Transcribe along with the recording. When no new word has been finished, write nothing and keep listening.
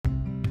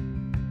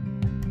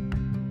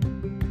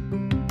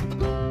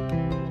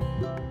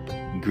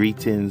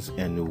Greetings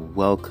and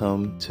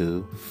welcome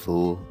to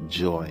Full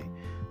Joy,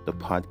 the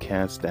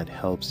podcast that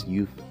helps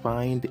you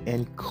find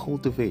and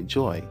cultivate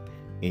joy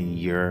in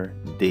your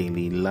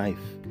daily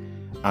life.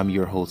 I'm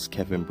your host,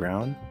 Kevin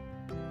Brown.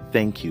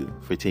 Thank you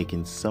for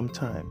taking some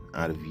time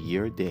out of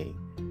your day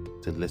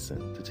to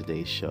listen to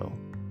today's show.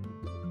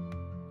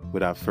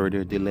 Without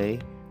further delay,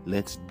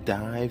 let's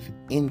dive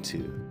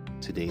into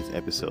today's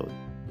episode,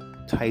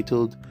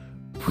 titled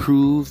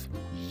Prove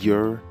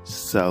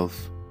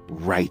Yourself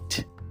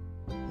Right.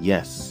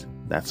 Yes,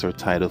 that's our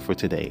title for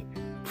today.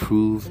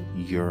 Prove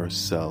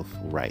yourself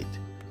right.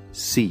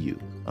 See you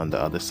on the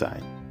other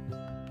side.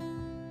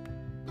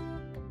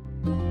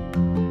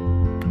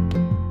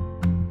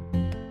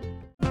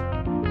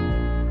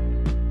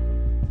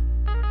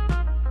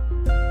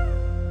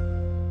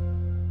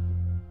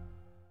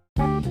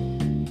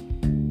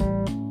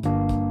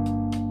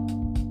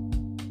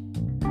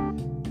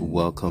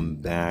 Welcome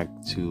back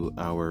to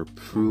our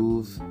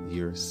Prove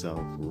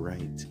Yourself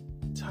Right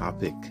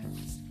topic.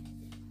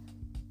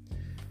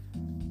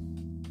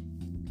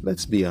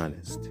 Let's be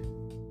honest.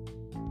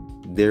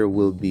 There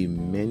will be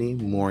many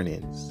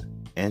mornings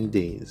and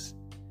days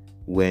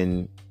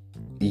when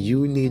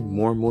you need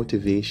more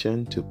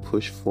motivation to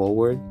push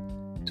forward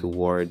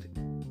toward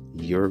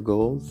your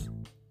goals,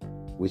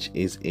 which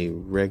is a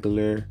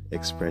regular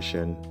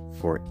expression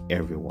for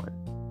everyone.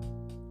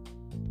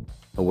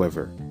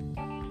 However,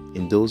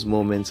 in those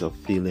moments of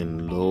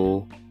feeling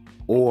low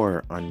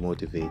or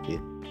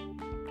unmotivated,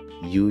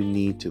 you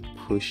need to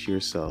push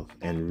yourself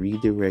and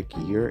redirect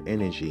your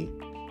energy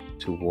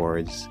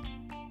towards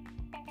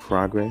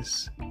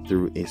progress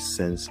through a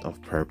sense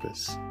of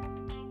purpose,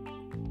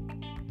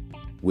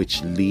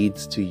 which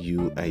leads to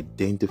you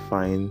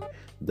identifying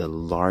the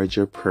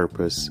larger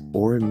purpose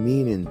or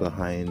meaning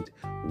behind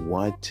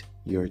what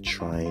you're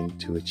trying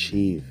to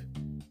achieve.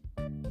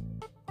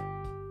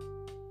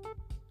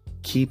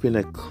 Keeping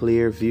a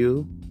clear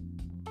view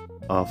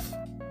of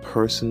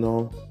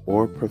personal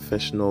or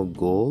professional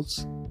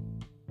goals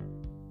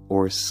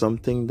or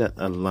something that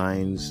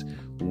aligns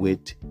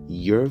with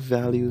your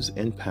values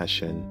and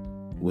passion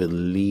will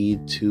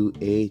lead to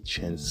a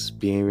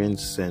transparent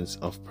sense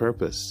of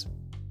purpose,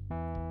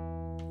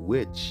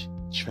 which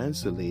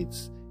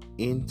translates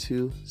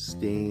into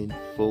staying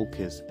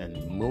focused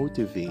and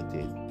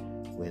motivated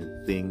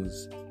when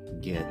things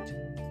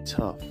get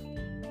tough.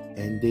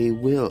 And they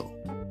will.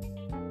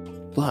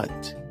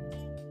 But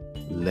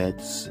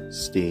let's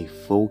stay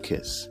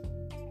focused,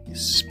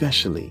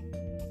 especially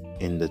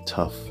in the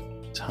tough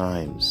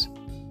times.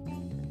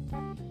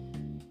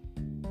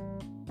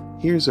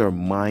 Here's our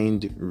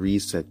mind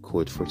reset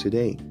quote for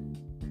today.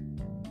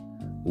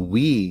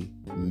 We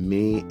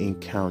may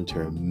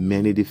encounter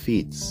many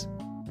defeats,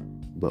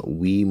 but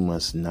we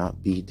must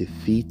not be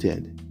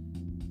defeated.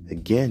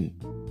 Again,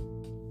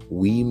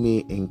 we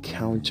may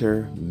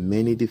encounter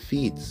many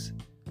defeats,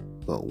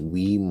 but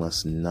we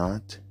must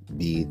not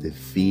be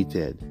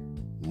defeated.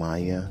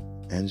 Maya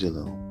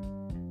Angelou.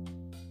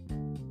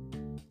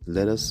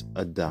 Let us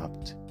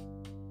adopt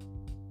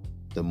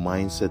the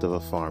mindset of a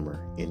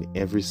farmer in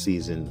every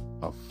season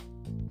of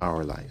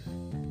our life,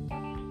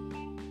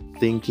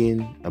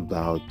 thinking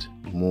about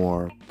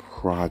more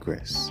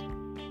progress,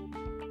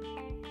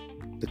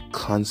 the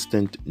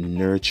constant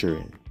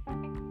nurturing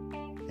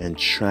and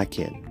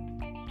tracking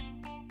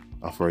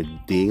of our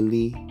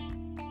daily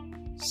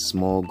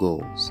small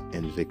goals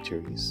and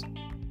victories.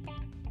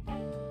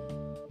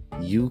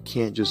 You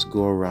can't just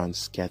go around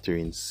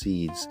scattering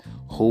seeds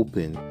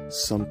hoping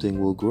something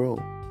will grow.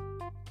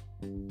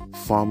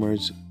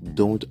 Farmers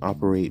don't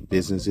operate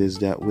businesses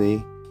that way.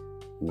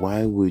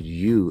 Why would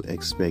you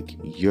expect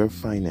your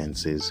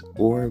finances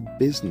or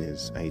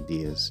business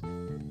ideas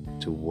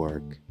to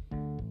work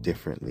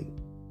differently?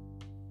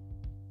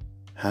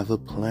 Have a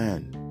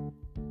plan.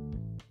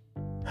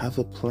 Have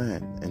a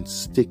plan and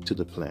stick to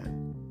the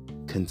plan.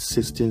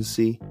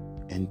 Consistency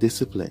and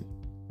discipline.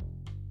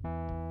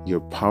 Your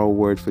power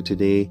word for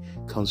today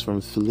comes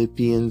from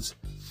Philippians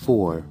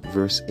 4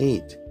 verse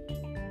 8.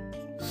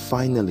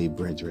 Finally,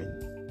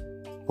 brethren,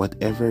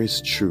 whatever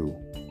is true,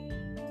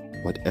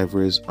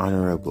 whatever is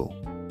honorable,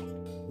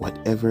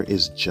 whatever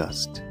is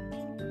just,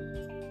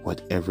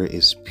 whatever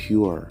is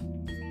pure,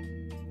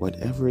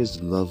 whatever is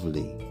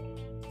lovely,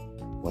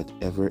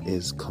 whatever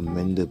is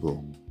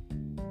commendable,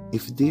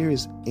 if there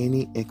is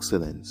any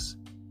excellence,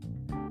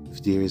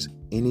 if there is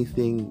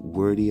anything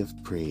worthy of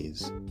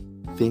praise,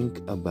 think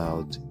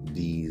about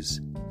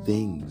these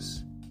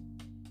things.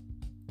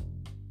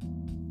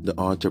 The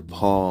author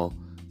Paul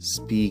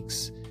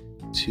speaks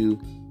to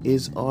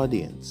his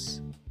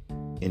audience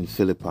in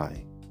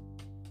Philippi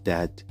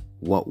that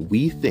what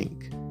we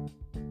think,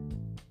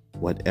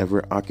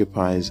 whatever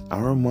occupies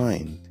our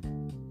mind,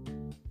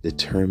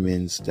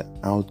 determines the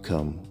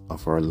outcome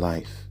of our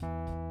life.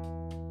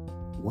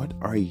 What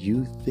are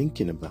you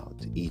thinking about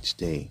each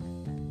day?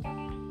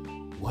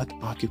 What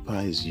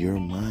occupies your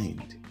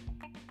mind?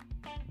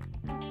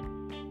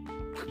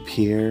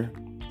 Prepare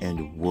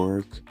and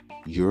work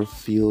your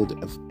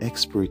field of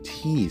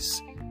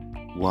expertise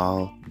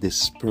while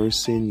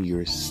dispersing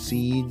your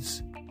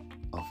seeds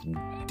of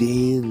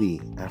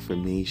daily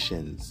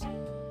affirmations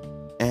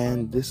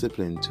and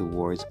discipline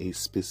towards a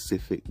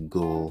specific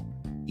goal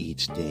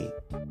each day.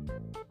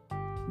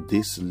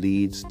 This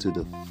leads to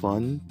the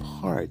fun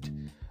part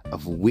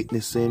of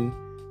witnessing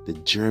the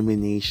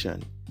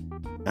germination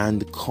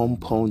and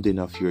compounding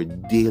of your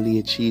daily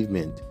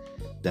achievement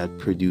that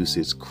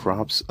produces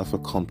crops of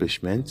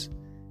accomplishment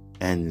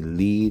and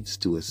leads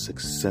to a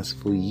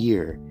successful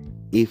year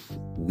if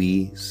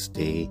we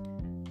stay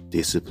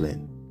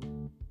disciplined.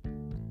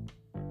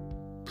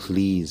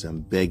 Please,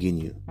 I'm begging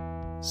you,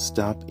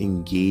 stop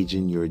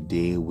engaging your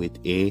day with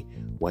a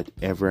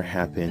whatever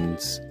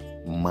happens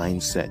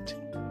mindset.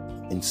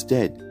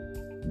 Instead,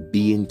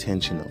 be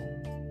intentional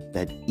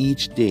that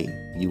each day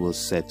you will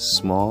set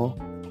small,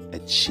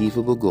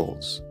 achievable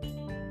goals.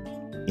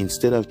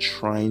 Instead of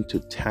trying to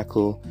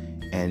tackle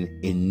an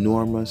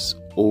enormous,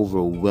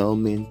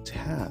 overwhelming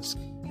task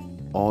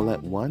all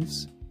at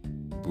once,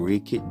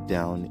 break it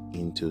down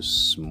into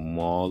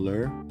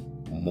smaller,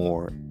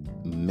 more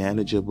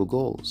manageable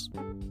goals.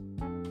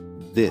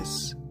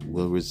 This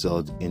will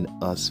result in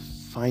us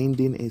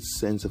finding a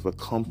sense of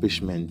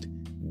accomplishment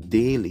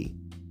daily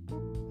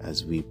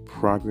as we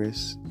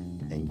progress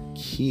and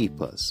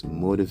keep us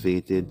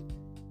motivated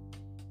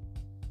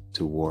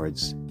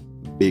towards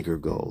bigger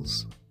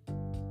goals.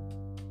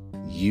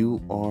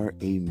 You are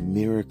a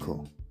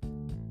miracle,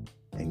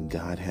 and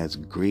God has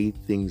great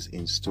things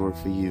in store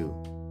for you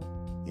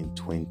in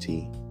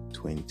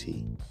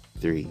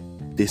 2023.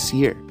 This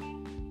year,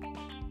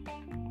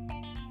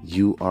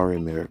 you are a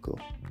miracle.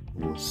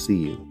 We'll see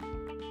you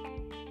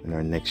in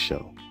our next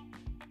show.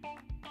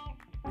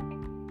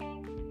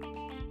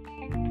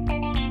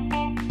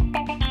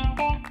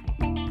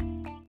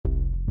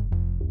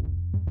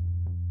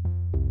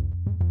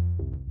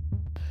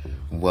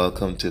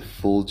 Welcome to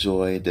Full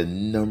Joy, the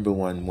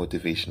 #1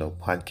 motivational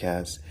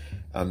podcast.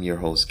 I'm your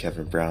host,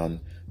 Kevin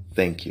Brown.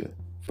 Thank you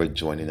for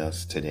joining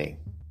us today.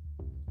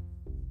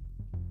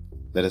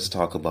 Let us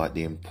talk about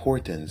the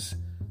importance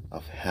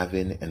of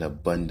having an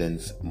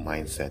abundance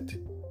mindset.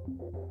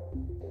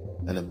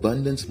 An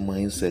abundance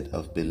mindset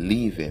of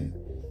believing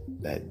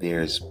that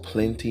there's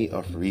plenty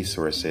of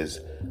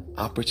resources,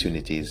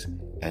 opportunities,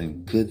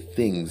 and good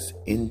things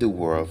in the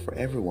world for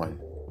everyone.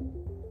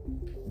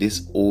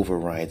 This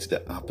overrides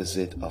the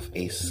opposite of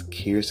a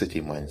scarcity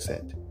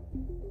mindset.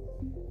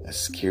 A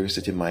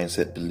scarcity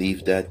mindset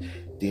believes that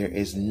there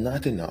is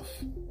not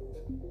enough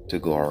to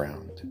go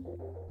around.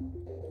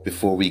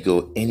 Before we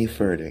go any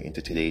further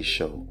into today's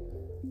show,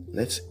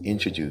 let's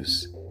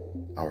introduce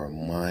our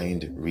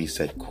mind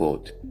reset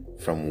quote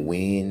from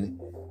Wayne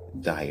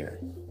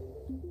Dyer.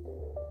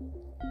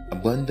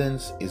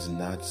 Abundance is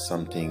not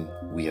something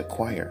we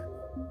acquire.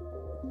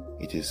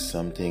 It is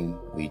something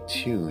we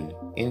tune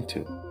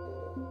into.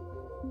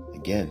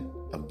 Again,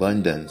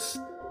 abundance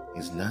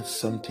is not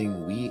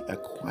something we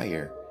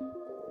acquire.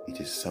 It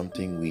is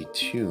something we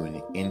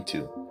tune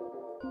into.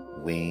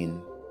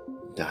 Wayne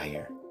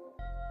Dyer.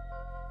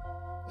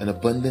 An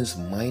abundance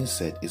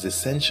mindset is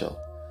essential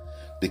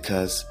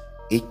because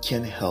it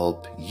can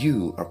help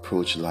you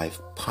approach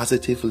life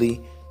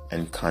positively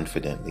and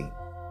confidently.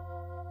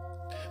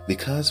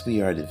 Because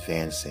we are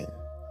advancing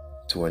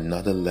to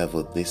another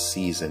level this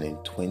season in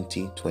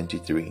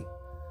 2023,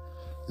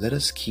 let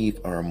us keep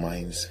our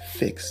minds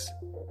fixed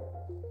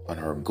on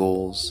our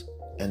goals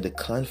and the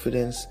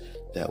confidence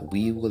that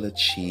we will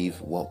achieve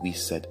what we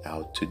set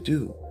out to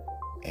do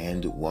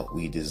and what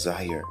we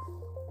desire.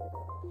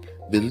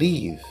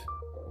 Believe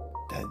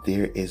that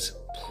there is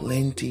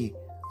plenty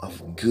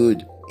of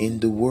good in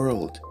the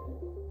world.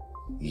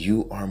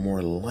 You are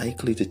more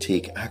likely to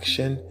take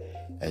action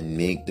and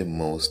make the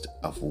most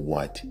of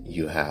what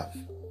you have.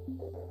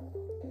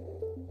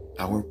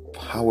 Our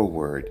power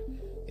word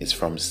is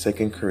from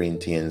 2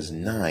 Corinthians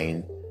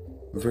 9,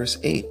 verse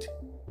 8.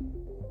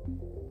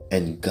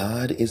 And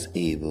God is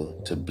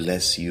able to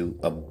bless you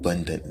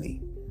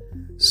abundantly,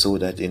 so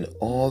that in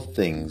all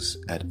things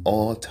at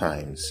all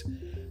times,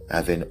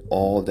 having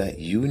all that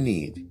you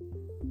need,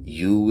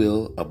 you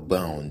will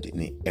abound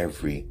in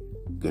every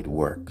good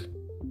work.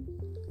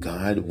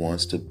 God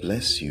wants to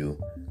bless you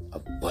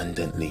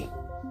abundantly.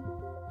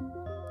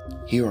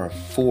 Here are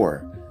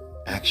 4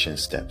 action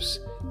steps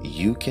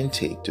you can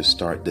take to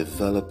start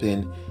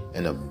developing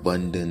an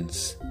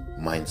abundance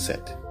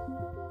mindset.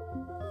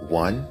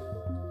 1.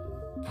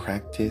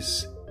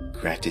 Practice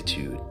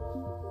gratitude.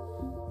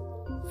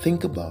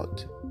 Think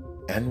about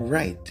and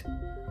write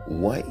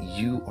what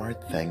you are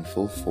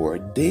thankful for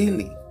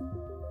daily.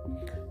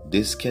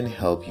 This can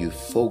help you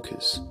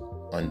focus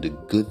on the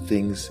good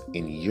things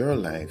in your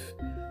life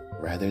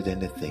rather than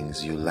the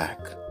things you lack.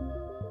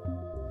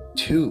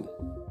 2.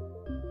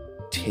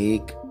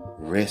 Take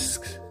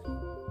risks.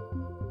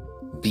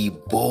 Be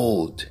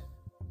bold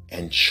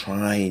and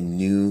try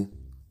new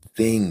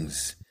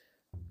things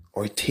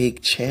or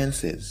take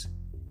chances,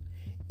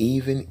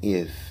 even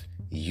if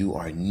you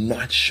are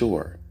not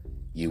sure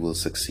you will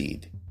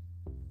succeed.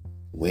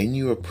 When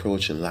you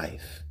approach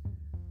life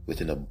with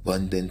an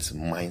abundance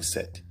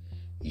mindset,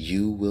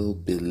 you will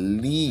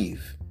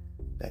believe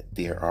that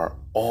there are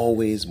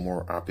always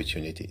more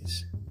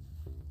opportunities.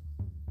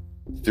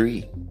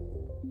 3,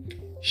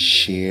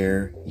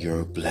 share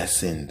your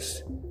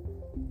blessings.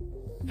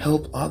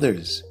 Help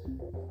others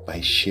by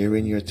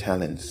sharing your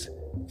talents,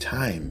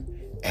 time,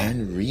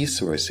 and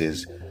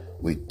resources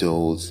with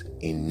those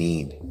in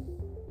need.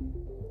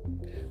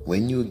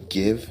 When you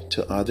give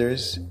to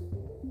others,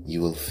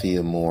 you will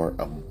feel more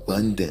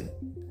abundant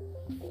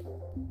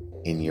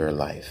in your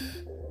life.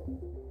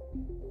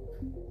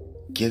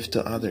 Give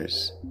to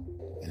others,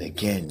 and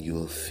again, you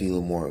will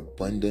feel more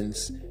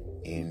abundance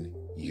in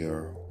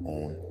your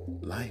own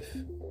life.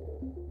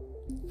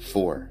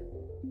 4,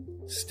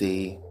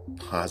 stay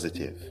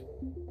positive.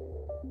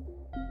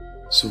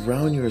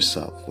 Surround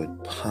yourself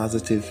with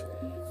positive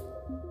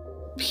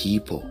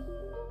people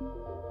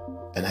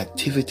and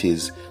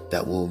activities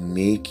that will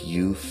make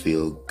you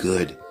feel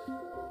good.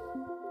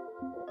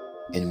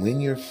 And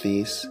when you're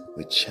faced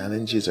with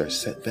challenges or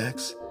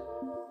setbacks,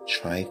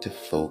 try to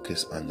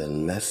focus on the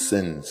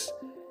lessons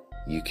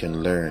you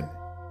can learn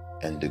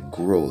and the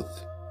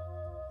growth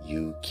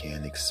you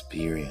can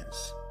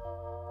experience.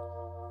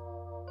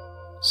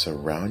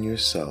 Surround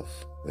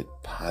yourself with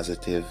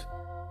positive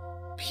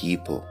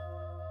people.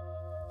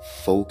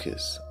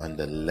 Focus on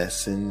the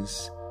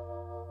lessons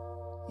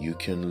you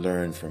can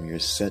learn from your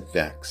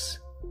setbacks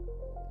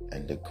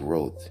and the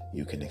growth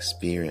you can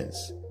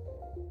experience.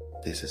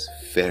 This is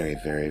very,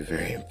 very,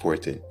 very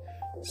important.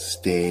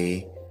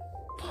 Stay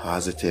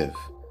positive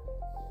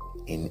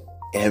in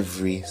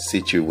every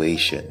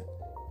situation.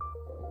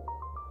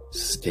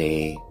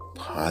 Stay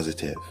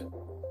positive.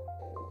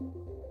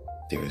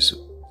 There's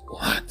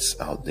lots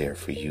out there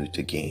for you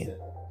to gain.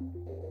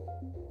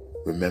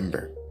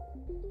 Remember,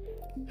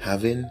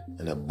 having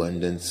an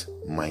abundance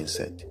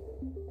mindset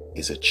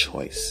is a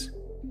choice.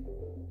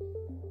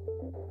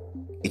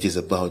 It is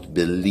about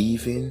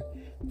believing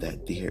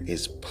that there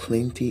is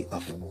plenty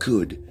of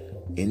good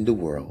in the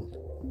world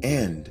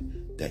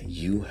and that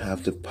you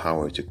have the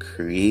power to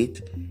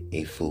create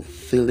a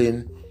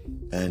fulfilling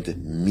and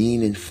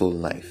meaningful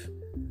life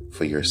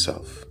for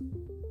yourself.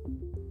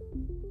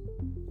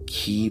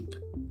 Keep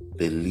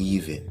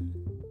believing.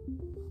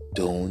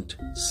 Don't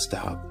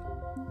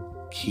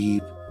stop.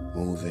 Keep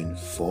moving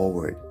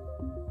forward.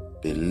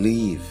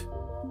 Believe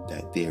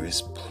that there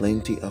is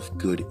plenty of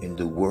good in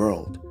the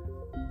world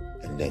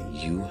and that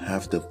you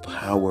have the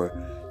power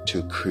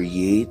to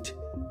create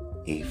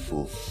a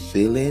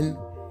fulfilling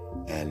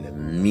and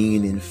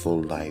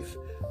meaningful life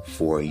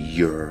for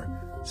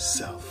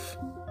yourself.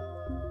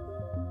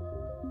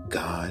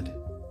 God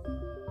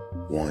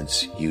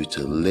wants you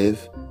to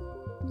live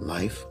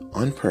life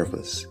on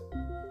purpose,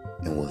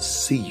 and we'll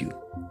see you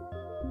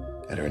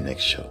at our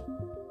next show.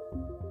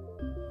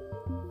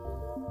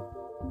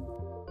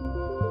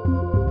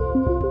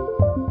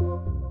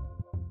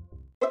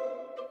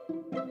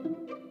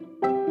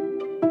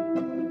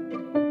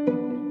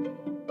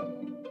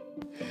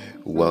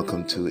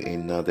 Welcome to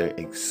another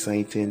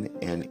exciting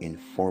and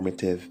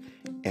informative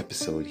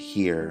episode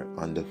here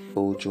on the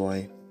Full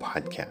Joy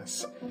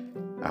Podcast.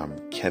 I'm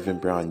Kevin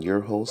Brown, your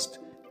host.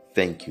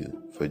 Thank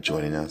you for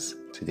joining us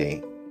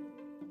today.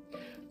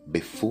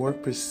 Before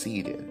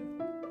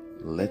proceeding,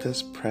 let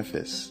us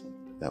preface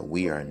that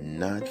we are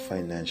not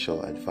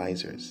financial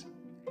advisors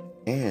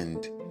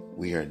and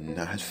we are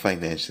not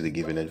financially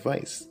giving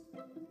advice.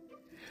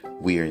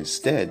 We are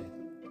instead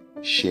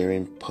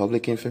sharing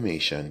public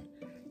information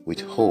with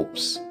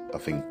hopes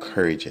of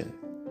encouraging.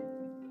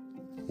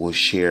 We'll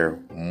share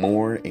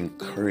more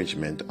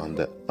encouragement on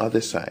the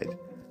other side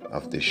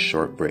of this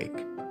short break.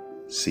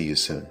 See you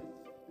soon.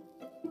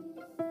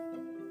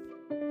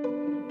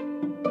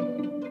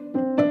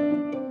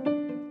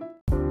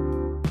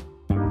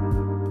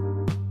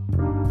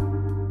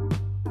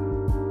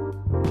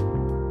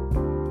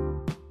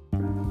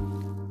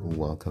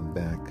 Welcome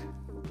back.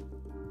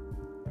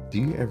 Do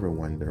you ever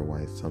wonder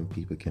why some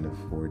people can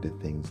afford the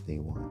things they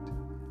want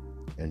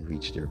and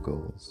reach their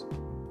goals,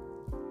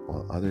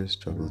 while others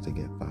struggle to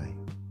get by?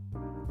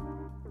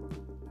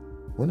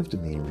 One of the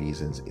main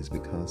reasons is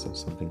because of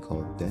something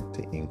called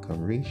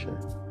debt-to-income ratio.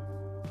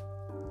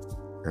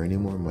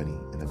 Earning more money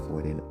and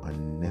avoiding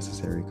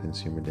unnecessary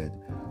consumer debt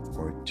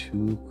are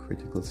two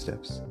critical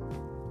steps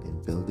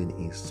in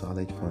building a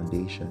solid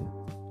foundation.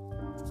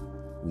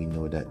 We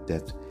know that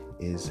debt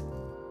is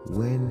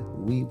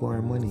when we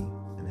borrow money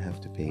and have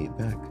to pay it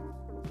back,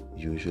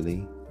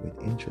 usually with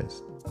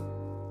interest.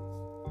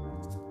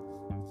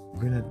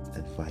 We're not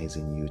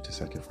advising you to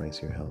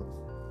sacrifice your health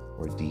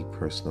or deep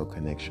personal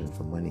connection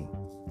for money.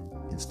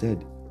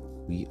 Instead,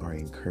 we are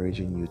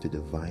encouraging you to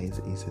devise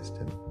a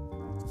system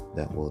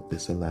that will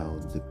disallow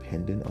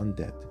depending on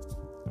debt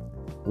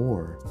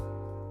or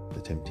the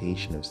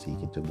temptation of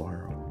seeking to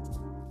borrow.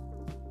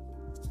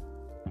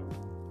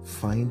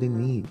 Find the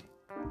need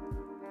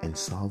and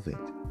solve it.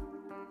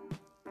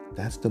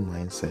 That's the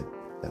mindset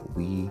that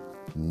we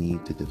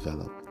need to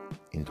develop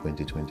in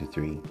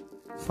 2023.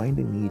 Find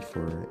a need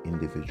for an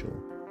individual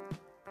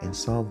and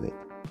solve it.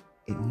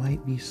 It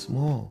might be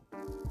small,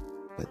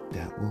 but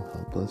that will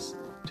help us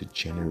to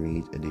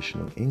generate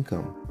additional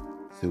income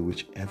through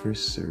whichever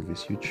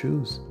service you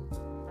choose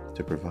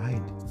to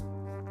provide.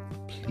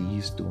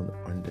 Please don't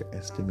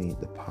underestimate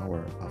the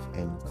power of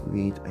a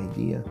great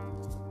idea.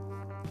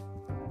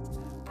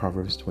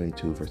 Proverbs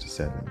 22 verse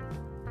 7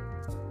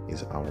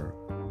 is our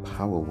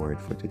power word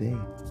for today.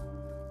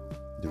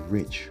 The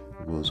rich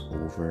rules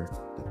over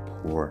the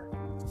poor,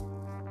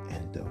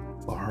 and the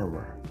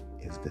borrower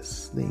is the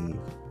slave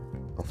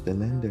of the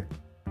lender.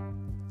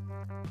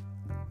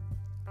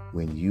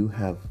 When you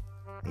have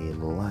a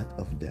lot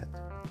of debt,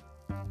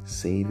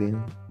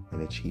 saving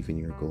and achieving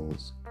your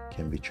goals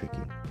can be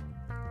tricky.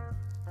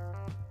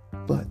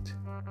 But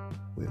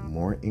with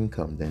more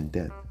income than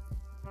debt,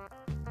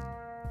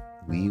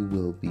 we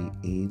will be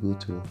able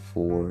to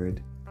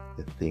afford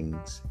the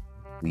things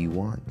we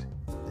want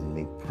and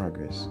make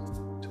progress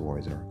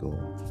towards our goal.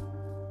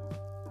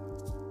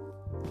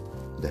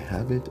 The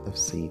habit of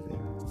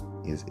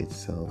saving is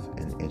itself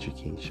an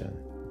education.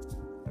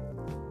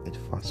 It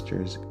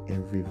fosters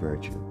every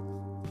virtue,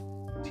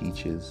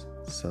 teaches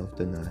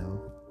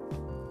self-denial,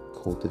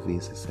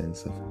 cultivates a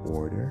sense of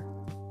order,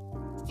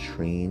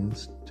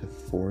 trains to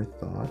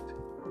forethought,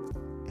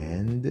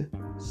 and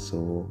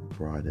so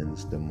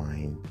broadens the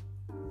mind.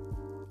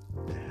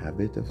 The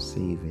habit of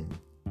saving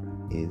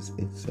is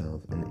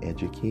itself an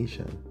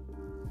education.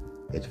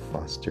 It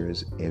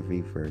fosters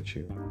every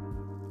virtue,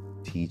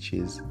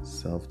 teaches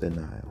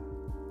self-denial,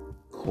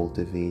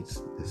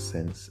 cultivates the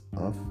sense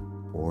of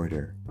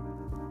order,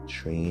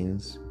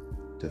 trains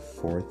to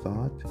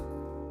forethought,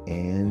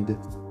 and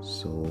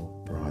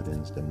so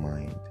broadens the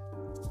mind.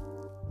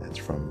 That's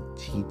from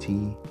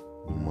T.T.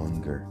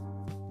 Munger,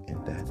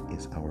 and that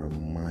is our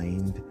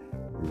mind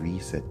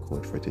reset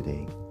quote for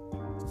today.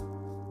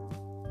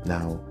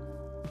 Now,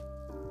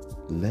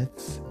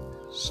 let's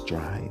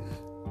strive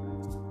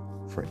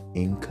for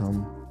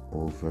income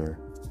over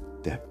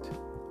debt,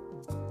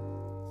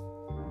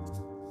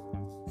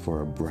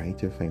 for a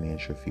brighter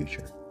financial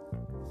future.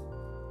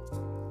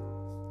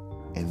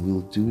 And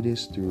we'll do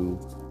this through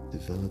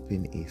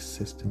developing a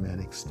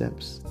systematic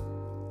steps.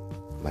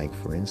 Like,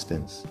 for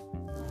instance,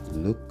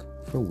 look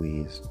for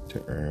ways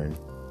to earn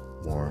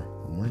more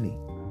money.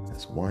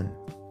 That's 1.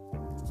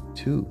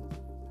 2,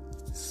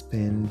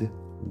 spend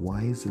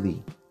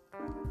wisely.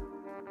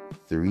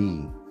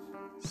 3,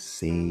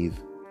 save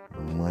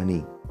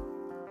money.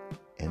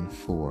 And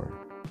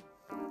 4,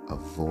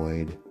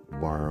 avoid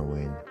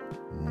borrowing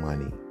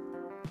money.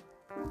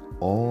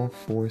 All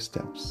 4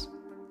 steps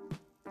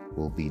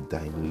will be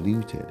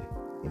diluted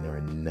in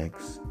our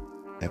next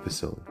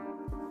episode.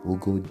 We'll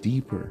go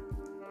deeper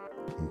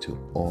into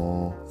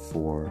all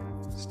 4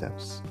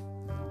 steps.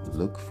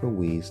 Look for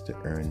ways to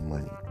earn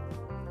money.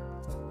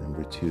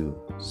 Number 2,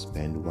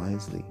 spend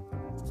wisely.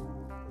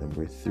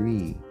 Number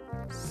 3,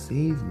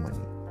 save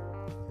money.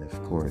 And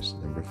of course,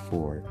 number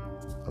 4,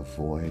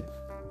 avoid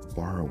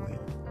borrowing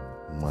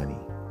money.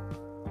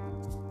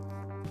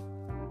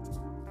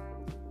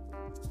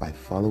 By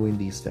following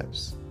these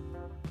steps,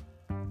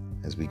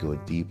 as we go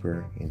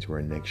deeper into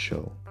our next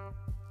show,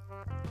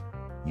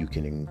 you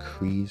can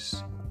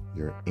increase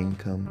your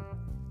income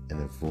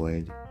and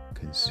avoid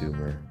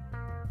consumer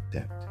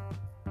debt,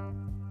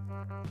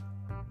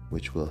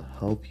 which will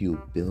help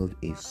you build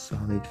a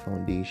solid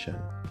foundation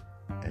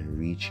and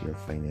reach your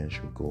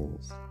financial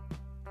goals.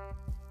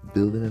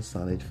 Building a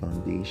solid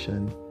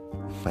foundation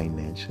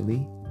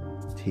financially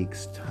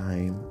takes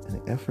time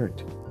and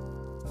effort,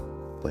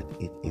 but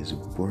it is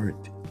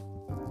worth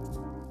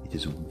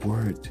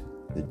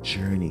the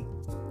journey.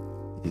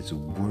 It is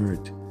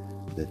worth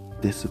the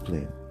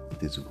discipline.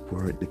 It is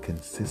worth the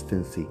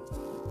consistency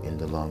in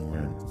the long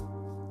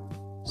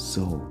run.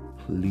 So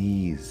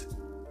please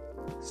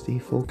stay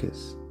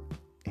focused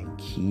and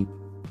keep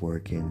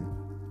working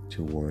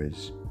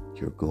towards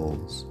your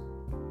goals.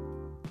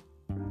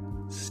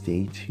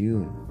 Stay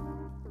tuned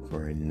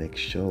for our next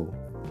show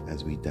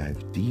as we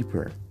dive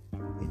deeper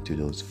into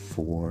those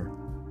 4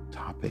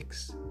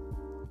 topics.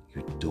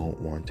 You don't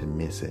want to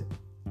miss it.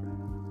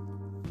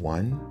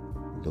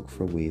 1, look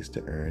for ways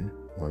to earn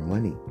more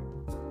money.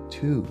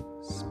 2,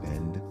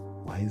 spend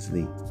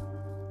wisely.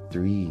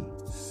 3,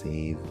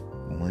 save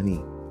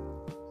money.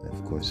 And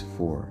of course,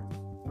 4,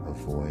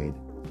 avoid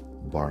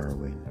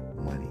borrowing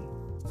money.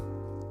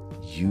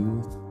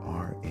 You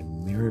are a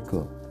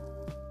miracle,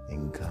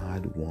 and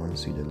God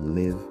wants you to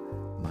live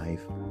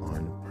life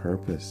on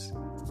purpose.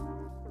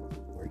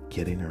 We're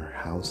getting our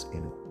house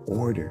in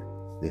order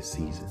this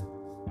season.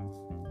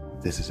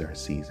 This is our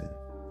season.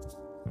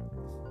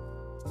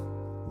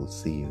 We'll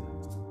see you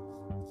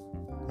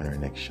on our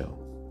next show.